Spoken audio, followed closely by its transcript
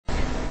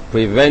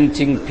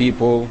preventing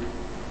people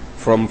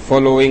from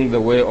following the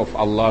way of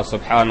Allah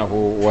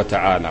subhanahu wa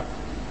ta'ala.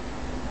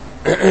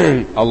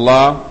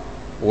 Allah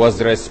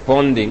was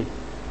responding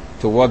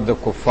to what the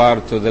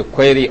kuffar, to the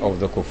query of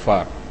the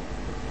kuffar.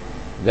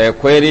 Their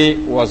query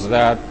was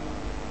that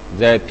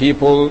their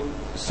people,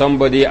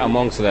 somebody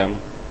amongst them,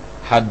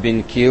 had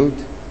been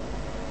killed,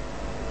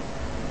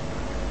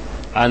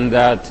 and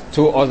that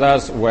two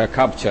others were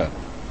captured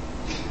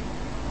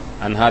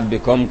and had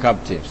become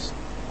captives.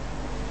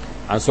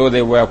 And so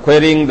they were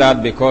querying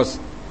that because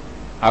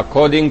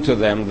according to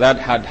them that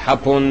had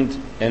happened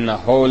in a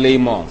holy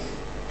month.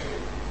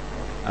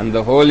 And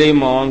the holy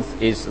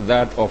month is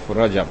that of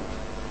Rajab.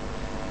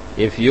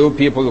 If you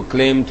people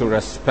claim to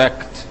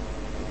respect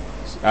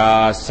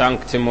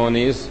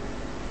sanctimonies,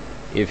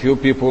 if you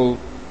people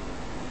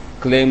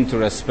claim to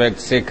respect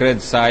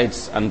sacred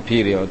sites and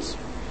periods,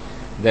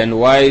 then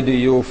why do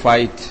you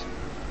fight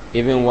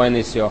even when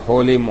it's your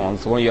holy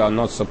month, when you are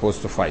not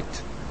supposed to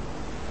fight?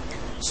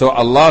 So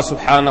Allah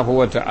subhanahu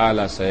wa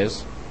ta'ala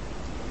says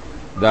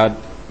that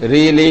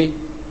really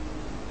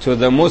to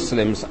the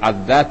Muslims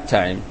at that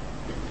time,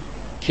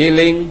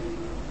 killing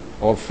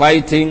or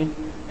fighting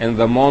in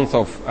the month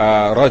of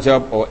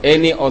Rajab or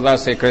any other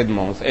sacred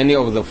month, any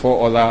of the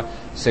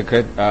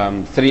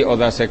three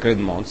other sacred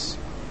months,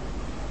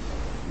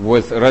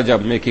 with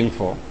Rajab making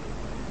four,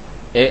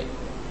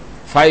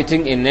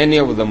 fighting in any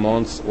of the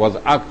months was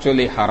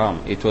actually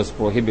haram. It was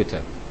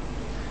prohibited.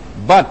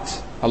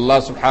 But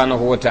Allah subhanahu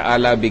wa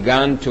ta'ala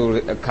began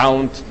to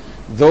count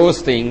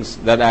those things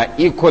that are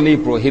equally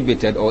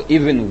prohibited or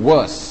even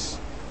worse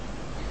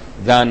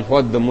than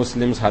what the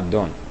Muslims had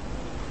done.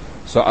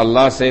 So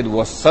Allah said,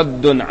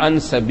 وَصَدٌّ عَنْ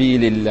سَبِيلِ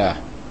اللَّهِ.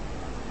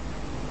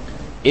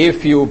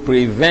 If you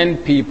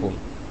prevent people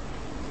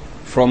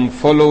from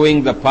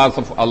following the path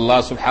of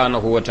Allah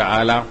subhanahu wa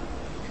ta'ala,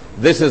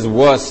 this is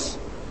worse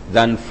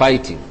than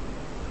fighting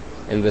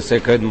in the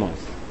sacred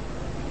month.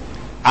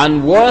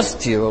 And worse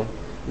still,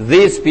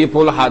 these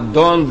people had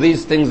done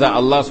these things that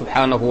Allah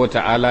subhanahu wa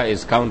ta'ala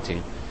is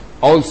counting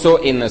also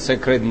in a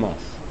sacred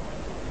month.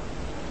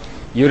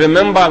 You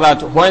remember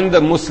that when the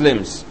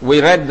Muslims,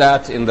 we read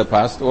that in the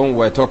past when we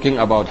were talking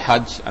about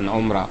Hajj and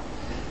Umrah,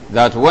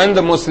 that when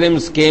the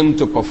Muslims came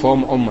to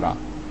perform Umrah,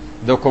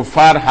 the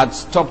kuffar had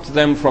stopped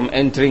them from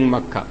entering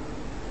Mecca.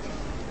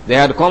 They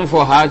had come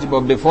for Hajj,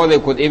 but before they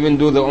could even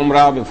do the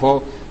Umrah,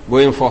 before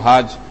going for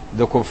Hajj,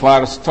 the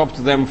kuffar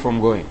stopped them from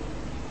going.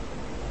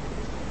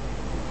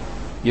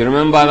 You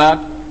remember that?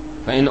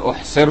 فَإِنْ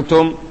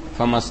أُحْصِرْتُمْ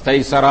فَمَا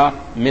اسْتَيْسَرَ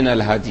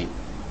مِنَ الْهَدِيِّ.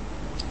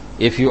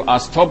 If you are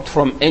stopped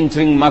from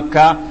entering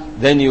Mecca,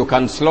 then you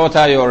can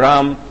slaughter your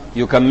ram,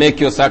 you can make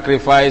your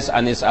sacrifice,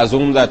 and it's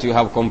assumed that you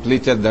have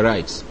completed the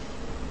rites.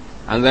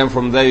 And then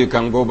from there you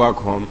can go back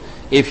home.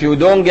 If you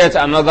don't get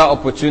another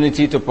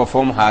opportunity to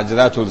perform Hajj,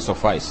 that will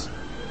suffice.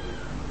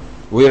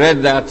 We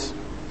read that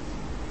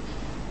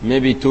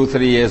maybe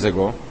 2-3 years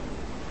ago.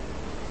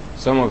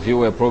 Some of you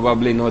were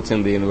probably not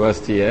in the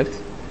university yet,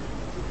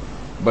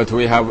 but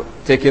we have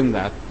taken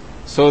that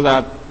so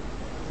that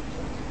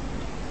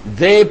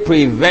they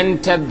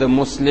prevented the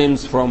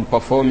Muslims from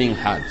performing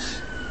Hajj.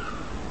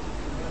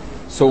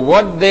 So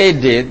what they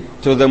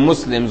did to the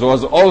Muslims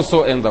was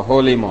also in the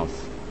holy month.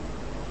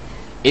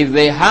 If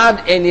they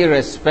had any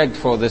respect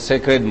for the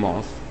sacred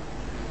month,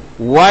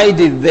 why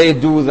did they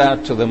do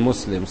that to the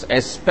Muslims,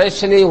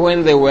 especially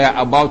when they were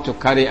about to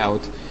carry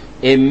out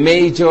a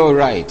major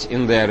rite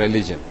in their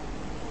religion?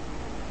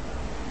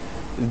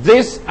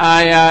 This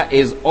ayah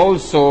is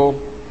also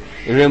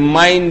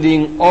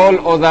reminding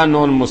all other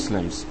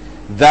non-Muslims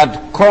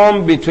that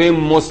come between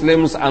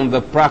Muslims and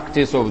the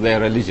practice of their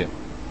religion.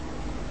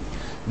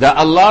 That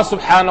Allah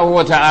subhanahu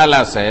wa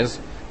ta'ala says,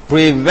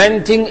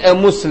 preventing a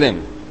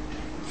Muslim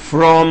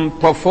from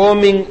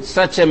performing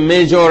such a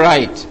major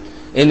rite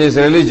in his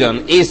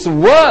religion is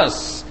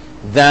worse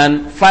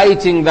than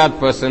fighting that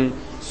person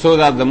so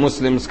that the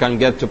Muslims can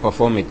get to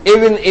perform it,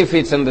 even if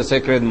it's in the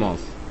sacred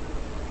month.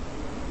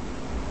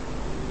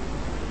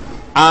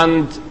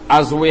 And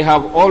as we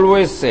have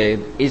always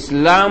said,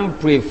 Islam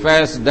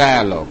prefers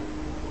dialogue,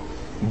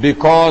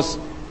 because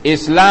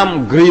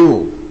Islam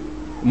grew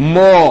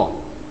more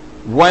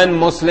when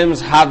Muslims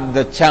had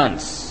the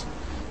chance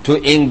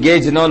to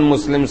engage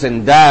non-Muslims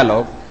in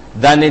dialogue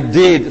than it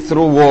did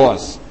through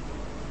wars.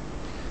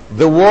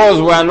 The wars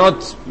were not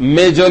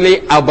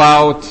majorly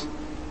about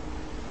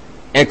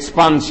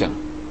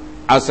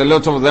expansion, as a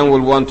lot of them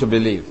will want to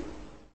believe.